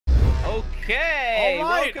Okay. All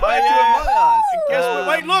right. Welcome back to Among Us. Guess what?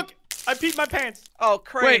 Wait, look. I peed my pants. Oh,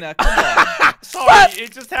 Crainer, come on. Sorry,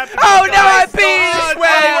 it just happened. Oh, no, I peed. Oh,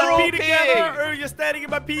 Swear. no, pee together. Or you're standing in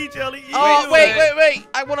my pee jelly. Oh, Ew. wait.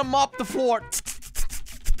 I want to mop the floor.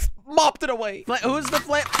 Mopped it away. Who's the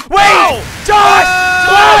flame? Wait! Whoa. Josh!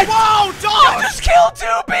 What? Whoa, You Josh! just killed 2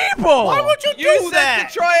 people! Why would you You do said that?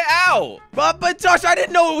 to try it out. But Josh, I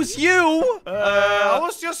didn't know it was you! I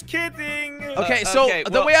was just kidding. Okay, so okay,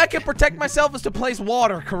 the well- way I can protect myself is to place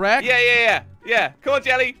water, correct? Yeah. Come on,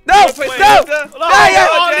 Jelly. No! You wanna play No! Sister? No, yeah.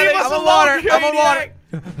 no, Jelly. leave us I'm a alone, water. I'm a maniac. water.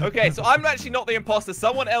 Okay, so I'm actually not the imposter.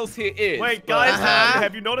 Someone else here is. Wait, guys, Uh-huh.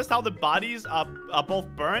 have you noticed how the bodies are both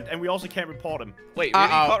burnt and we also can't report them? Wait, really? You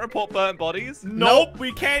can't report burnt bodies? Nope,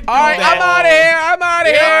 we can't do All right, that. I'm out of here. I'm out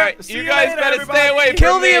of Yeah, here. all right. See You you guys later, better everybody. stay away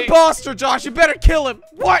Kill from the me. imposter, Josh. You better kill him.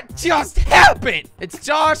 What just happened? It's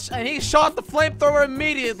Josh, and he shot the flamethrower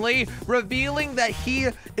immediately, revealing that he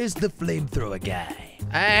is the flamethrower guy.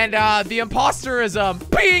 And the imposter is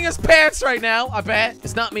peeing his pants right now, I bet.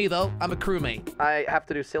 It's not me, though. I'm a crewmate. I have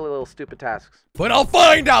to do silly little stupid tasks. But I'll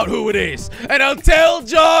find out who it is, and I'll tell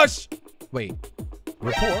Josh. Wait,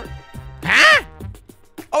 report? Huh?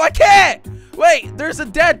 Oh, I can't. Wait, there's a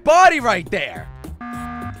dead body right there.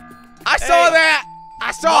 I saw that.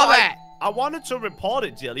 I saw that. I wanted to report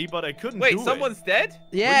it, Jelly, but I couldn't Wait, do someone's dead?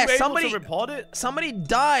 Yeah, Were you somebody able to report it? Somebody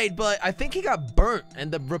died, but I think he got burnt,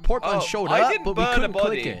 and the report button showed I up, didn't but we burn a couldn't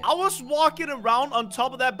body. click it. I was walking around on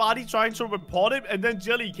top of that body trying to report it, and then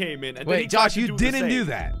Jelly came in. And then he Wait, tried Josh, to you the didn't same. do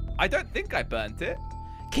that. I don't think I burnt it.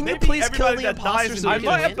 Can you Maybe please kill everybody the that imposter dies so I we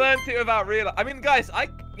might can have win? burnt it without realizing. I mean, guys, I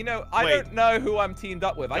Wait. don't know who I'm teamed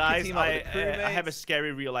up with. I Guys, can team up with a crewmate. I have a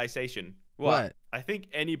scary realization. What? I think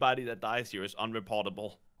anybody that dies here is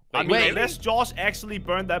unreportable. I mean, Wait. Unless Josh actually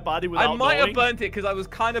burned that body without I might knowing. have burnt it because I was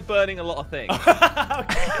kind of burning a lot of things.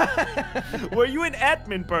 Were you an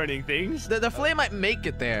admin burning things? The flame might make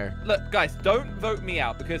it there. Look, guys, don't vote me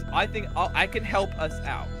out because I think I can help us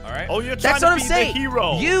out. All right? Oh, you're trying That's what to I'm be saying. the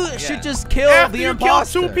hero. You should just kill After the you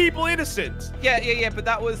imposter. killed 2 people innocent. Yeah, but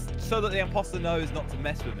that was so that the imposter knows not to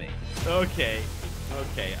mess with me.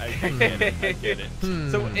 Okay, I get it. I get it.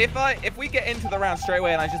 So if we get into the round straight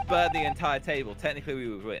away and I just burn the entire table, technically we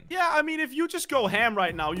would win. Yeah, I mean, if you just go ham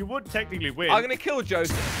right now, you would technically win. I'm gonna kill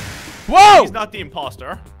Joseph. Whoa! He's not the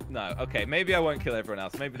imposter. No, okay, maybe I won't kill everyone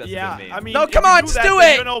else. Maybe that's Yeah, a good meme. I mean, No, if come you on, do just that, do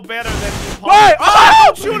then it. You know better than the imposter. What? Oh,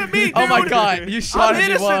 don't shoot at me, dude. Oh my God, you shot I'm at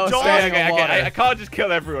me while I was innocent, standing Josh. on water. I can't just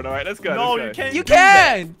kill everyone. All right, let's go. No, let's you go. can't. You do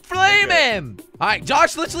that. can! Flame him! Alright,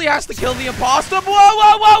 Josh literally has to kill the imposter.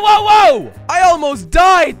 Whoa! I almost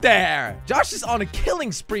died there! Josh is on a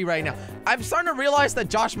killing spree right now. I'm starting to realize that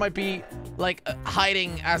Josh might be, like,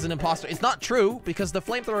 hiding as an imposter. It's not true, because the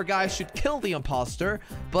flamethrower guy should kill the imposter,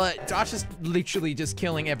 but Josh is literally just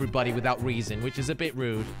killing everybody without reason, which is a bit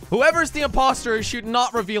rude. Whoever's the imposter should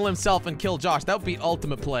not reveal himself and kill Josh. That would be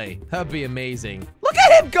ultimate play. That would be amazing. Look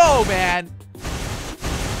at him go, man!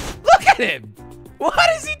 Look at him! What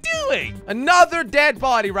is he doing? Another dead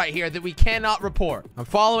body right here that we cannot report. I'm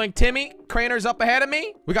following Timmy. Crainer's up ahead of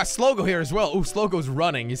me. We got Slogo here as well. Ooh, Slogo's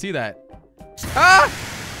running. You see that? Ah!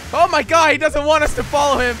 Oh my God, he doesn't want us to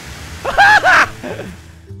follow him.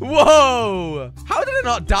 Whoa! How did I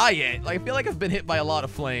not die yet? Like, I feel like I've been hit by a lot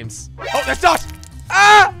of flames. Oh, that's Josh!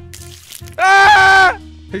 Ah! Ah!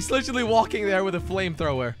 He's literally walking there with a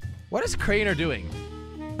flamethrower. What is Crainer doing?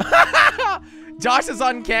 Josh is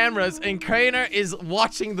on cameras and Crainer is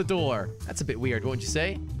watching the door. That's a bit weird, won't you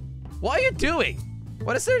say? What are you doing?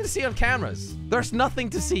 What is there to see on cameras? There's nothing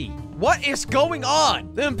to see. What is going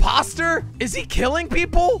on? The imposter? Is he killing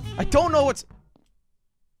people? I don't know what's...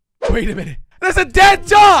 Wait a minute. There's a dead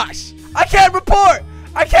Josh! I can't report!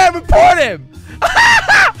 I can't report him!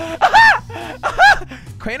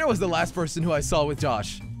 Crainer was the last person who I saw with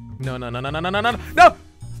Josh. No.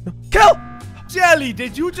 Kill! Jelly,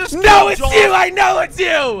 did you just No, kill it's Josh? you! I know it's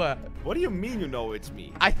you! What do you mean you know it's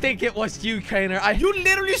me? I think it was you, Crainer. You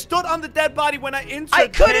literally stood on the dead body when I entered I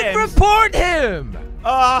couldn't cams. report him!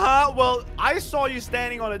 Well, I saw you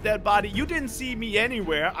standing on a dead body. You didn't see me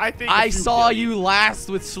anywhere. I think I it's you, saw Jelly. you last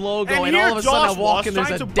with Slogo, and here all of a sudden Josh I walk was and there's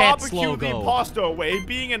trying a to dead barbecue the Slogo. imposter away,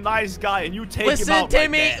 being a nice guy, and you take him Listen, out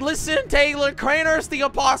Timmy. like that. Listen, Taylor. Crainer's the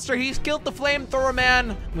imposter. He's killed the flamethrower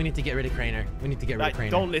man. We need to get rid of Crainer. We need to get rid of Crainer.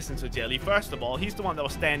 Don't listen to Jelly. First of all, he's the one that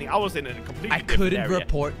was standing. I was in a completely I different couldn't area.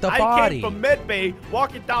 report the I body. came from medbay,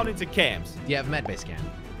 walking down into cams. Do you have a medbay scan?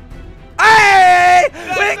 Hey!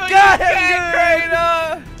 We got him, dude!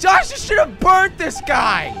 Crainer! Josh, you should have burnt this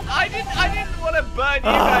guy. I didn't want to burn you, but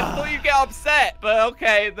I thought you'd get upset. But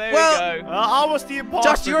okay, there we go. I was the imposter.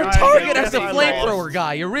 Josh, you're a guy. target Yes, as a I flamethrower lost.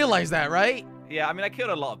 guy. You realize that, right? Yeah, I mean, I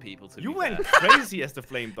killed a lot of people, to You be went fair. crazy as the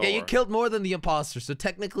flamethrower. Yeah, you killed more than the imposter, so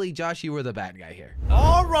technically, Josh, you were the bad guy here.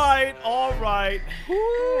 All right, all right.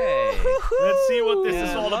 Hey. Let's see what this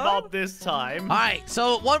is all Yeah. about this time. All right,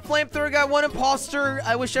 so one flamethrower guy, one imposter.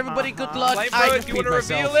 I wish everybody good luck. I Flamethrower, just do you peed want to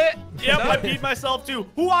myself. reveal it? Yep, No? I beat myself too.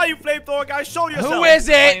 Who are you, flamethrower guy? Show yourself. Who is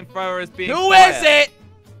it? Flamethrower is being Who quiet. is it?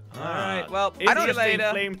 All right, well, I don't- see you later.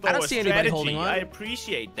 Flamethrower I don't see anybody strategy. holding on. I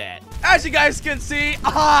appreciate that. As you guys can see,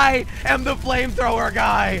 I am the flamethrower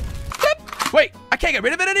guy. Wait, I can't get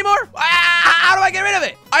rid of it anymore? How do I get rid of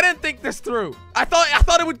it? I didn't think this through. I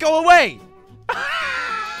thought it would go away.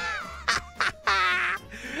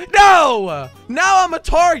 No! Now I'm a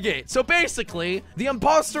target. So basically, the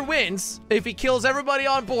imposter wins if he kills everybody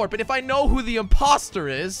on board. But if I know who the imposter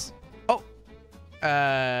is... Oh.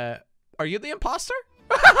 Are you the imposter?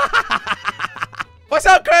 What's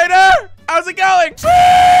up, Crainer? How's it going?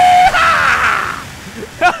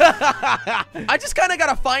 I just kind of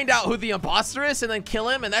got to find out who the imposter is and then kill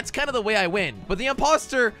him. And that's kind of the way I win. But the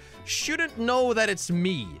imposter shouldn't know that it's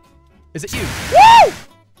me. Is it you? Woo!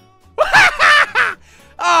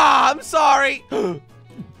 Ah, I'm sorry. So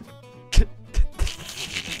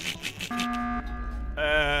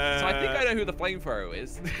I think I know who the flamethrower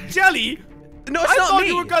is. Jelly, No, it's I not thought me.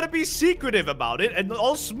 you were gonna be secretive about it and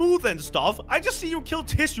all smooth and stuff. I just see you kill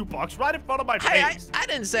tissue box right in front of my face. I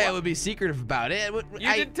didn't say I would be secretive about it.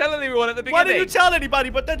 You didn't tell anyone at the Why beginning. didn't you tell anybody,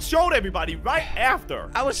 but then showed everybody right after?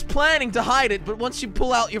 I was planning to hide it, but once you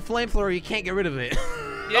pull out your flamethrower, you can't get rid of it.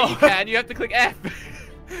 Yeah, you can. You have to click F.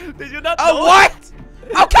 Did you not Oh, know? what?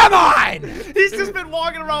 Oh, come on! He's just been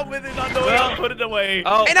walking around with it, not knowing how to put it away.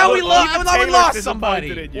 Oh, And now we Even lost Taylor's somebody.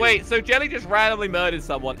 disappointed in you. Wait, so Jelly just randomly murdered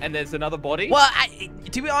someone, and there's another body? Well,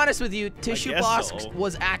 to be honest with you, Tissue guess Box so.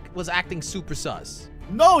 was acting super sus.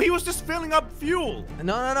 No, he was just filling up fuel.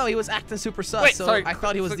 No, he was acting super sus. Wait, so sorry. I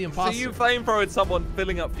thought he was the imposter. So you flamethrowed someone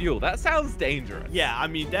filling up fuel. That sounds dangerous. Yeah, I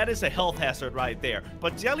mean, that is a health hazard right there.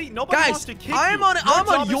 But Jelly, nobody wants Guys, to kick I'm you. on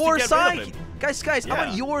job is to your get rid of side. him. Guys, I'm Yeah.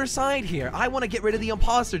 on your side here. I want to get rid of the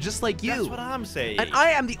imposter just like you. That's what I'm saying. And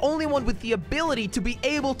I am the only one with the ability to be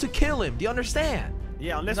able to kill him. Do you understand?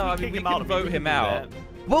 Yeah, unless No, we I kick mean, we him can out. vote him out.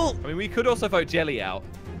 Well, I mean, we could also vote Jelly out.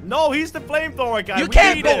 No, he's the flamethrower guy. you We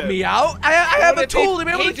can't need vote him. me out. I have a What if tool to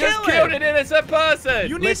be able he to kill just killed him. an innocent person.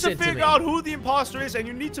 You need Listen to to figure me. out who the imposter is, and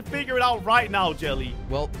you need to figure it out right now, Jelly.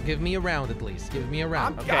 Well, give me a round at least. Give me a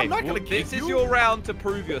round. Okay, I'm not gonna well, kick this you. is your round to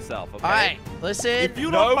prove yourself, okay? All right, listen. If you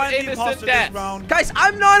No don't find the innocent imposter deaths. this round, Guys,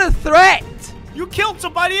 I'm not a threat. you killed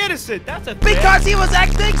somebody innocent. That's a threat. Because he was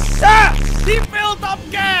acting sus. he filled up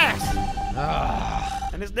gas. Ah.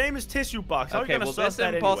 And his name is Tissue Box. How are Okay, you gonna well, suss this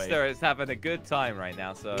that imposter anyway? is having a good time right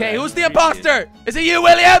now, so... Okay, who's the appreciate imposter? Is it you,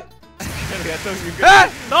 William? Okay, I thought you were good.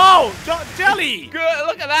 Huh? No, Jelly. Good,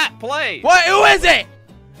 look at that play. What? Who is it?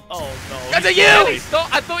 Oh no. Is it Jelly, you?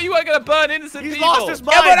 stop. I thought you were going to burn innocent He's people. lost his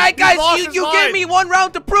mind. Yeah, but He's guys, lost his you gave mind. me one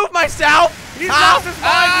round to prove myself. He's Huh? lost his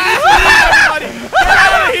mind. We need to leave, everybody. Get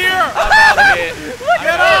out of here. I'm out of here.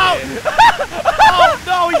 Get I'm out. of here. Oh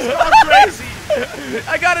no, he's gone crazy.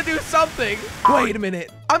 I gotta do something. Wait a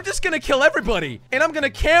minute. I'm just gonna kill everybody. And I'm gonna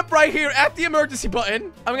camp right here at the emergency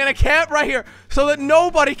button. I'm gonna camp right here so that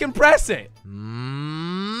nobody can press it.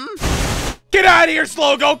 Get out of here,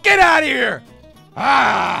 Slogo. Get out of here.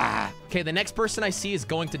 Ah. Okay, the next person I see is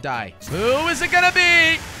going to die. Who is it gonna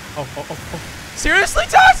be? Oh. Seriously,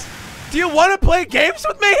 Josh? Do you want to play games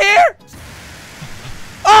with me here?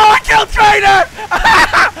 Oh, I killed Crainer!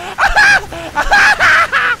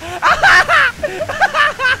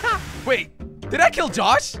 Wait, did I kill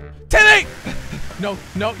Josh? Timmy! No,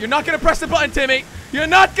 you're not gonna press the button, Timmy. You're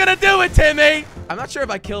not gonna do it, Timmy. I'm not sure if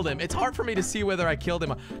I killed him. It's hard for me to see whether I killed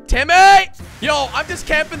him. Timmy! Yo, I'm just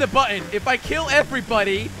camping the button. If I kill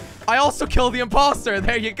everybody, I also kill the imposter.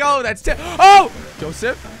 There you go. That's Tim. Oh!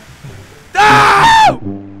 Joseph? No!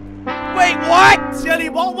 Wait, what? Jelly,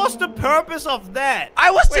 what was the purpose of that?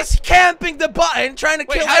 I was just camping the button, trying to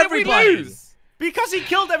Wait, kill how did we everybody. lose? Because he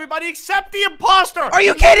killed everybody except the imposter. Are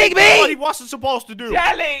you kidding me? What he wasn't supposed to do.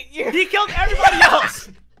 Jelly, He killed everybody else.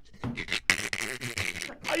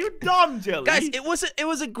 Are you dumb, Jelly? Guys, it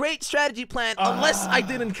was a great strategy plan unless I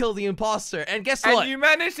didn't kill the imposter. And guess and what? you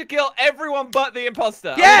managed to kill everyone but the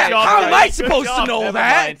imposter. Yeah, Good job, how am buddy. I Good supposed to job. know Never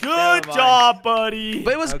that? mind. Good Never mind. job, buddy.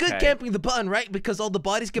 But it was good Okay. camping the button, right? Because all the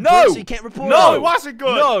bodies get No. burned, so you can't report No, it. it wasn't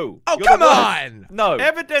good. No. Oh, You're come the worst. on. No.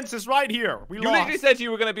 Evidence is right here. We You lost. literally said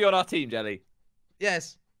you were going to be on our team, Jelly.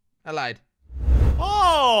 Yes, I lied.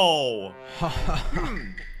 Oh,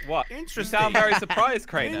 What? You interesting. sound very surprised,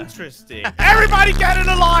 Crainer. Interesting. Everybody get in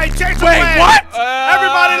a line. Change the Wait, plan. what?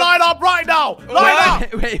 Everybody line up right now. Line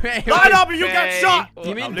up. Wait. Line up or you get Okay. shot.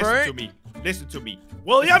 You mean Now, burnt? Listen to me.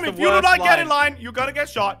 William, This is if the you do worst not get in line. line, you're gonna get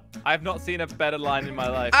shot. I've not seen a better line in my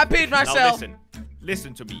life. I peed Now myself.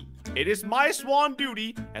 listen to me. It is my sworn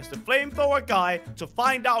duty as the flamethrower guy to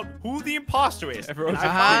find out who the imposter is. Everyone's And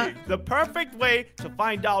I found the perfect way to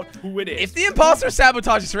find out who it is. If the imposter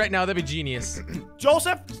sabotages right now, that'd be genius.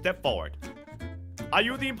 Joseph, step forward. Are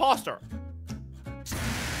you the imposter?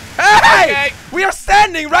 Hey! Okay. We are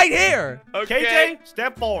standing right here. Okay. KJ,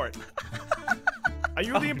 step forward. Are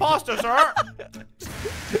you the imposter, sir?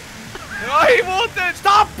 Oh, he wanted.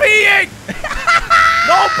 Stop peeing!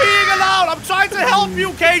 No peeing allowed! I'm trying to help you,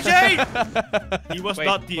 KJ! He was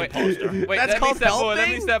not the imposter. Wait, That's let me called step forward. Let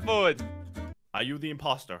me helping? step forward. Are you the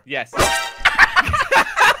imposter? Yes.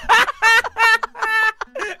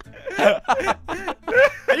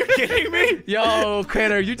 Are you kidding me? Yo,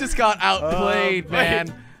 Crainer, you just got outplayed, wait.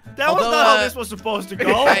 man. That was Although, not how this was supposed to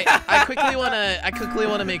go. I quickly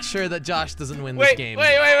wanna make sure that Josh doesn't win this Wait, game.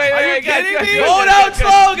 wait, Are you guys, kidding guys, me? guys, Vote guys, out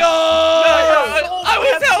guys. Slogo! I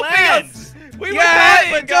was helping us. We were Yeah,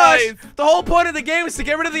 dying, but Josh, guys. the whole point of the game is to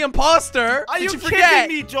get rid of the imposter. Are Did you forget?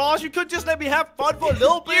 kidding me, Josh? You could just let me have fun for a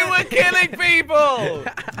little bit. You were killing people.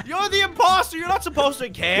 You're the imposter. You're not supposed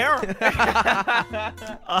to care.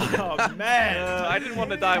 Oh, man. I didn't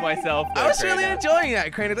want to die myself. I was really Crainer. enjoying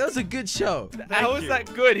that, Crainer. That was a good show. How was you.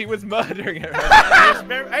 that good? He was murdering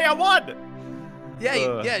everyone. Hey, I won.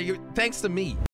 Yeah, thanks to me.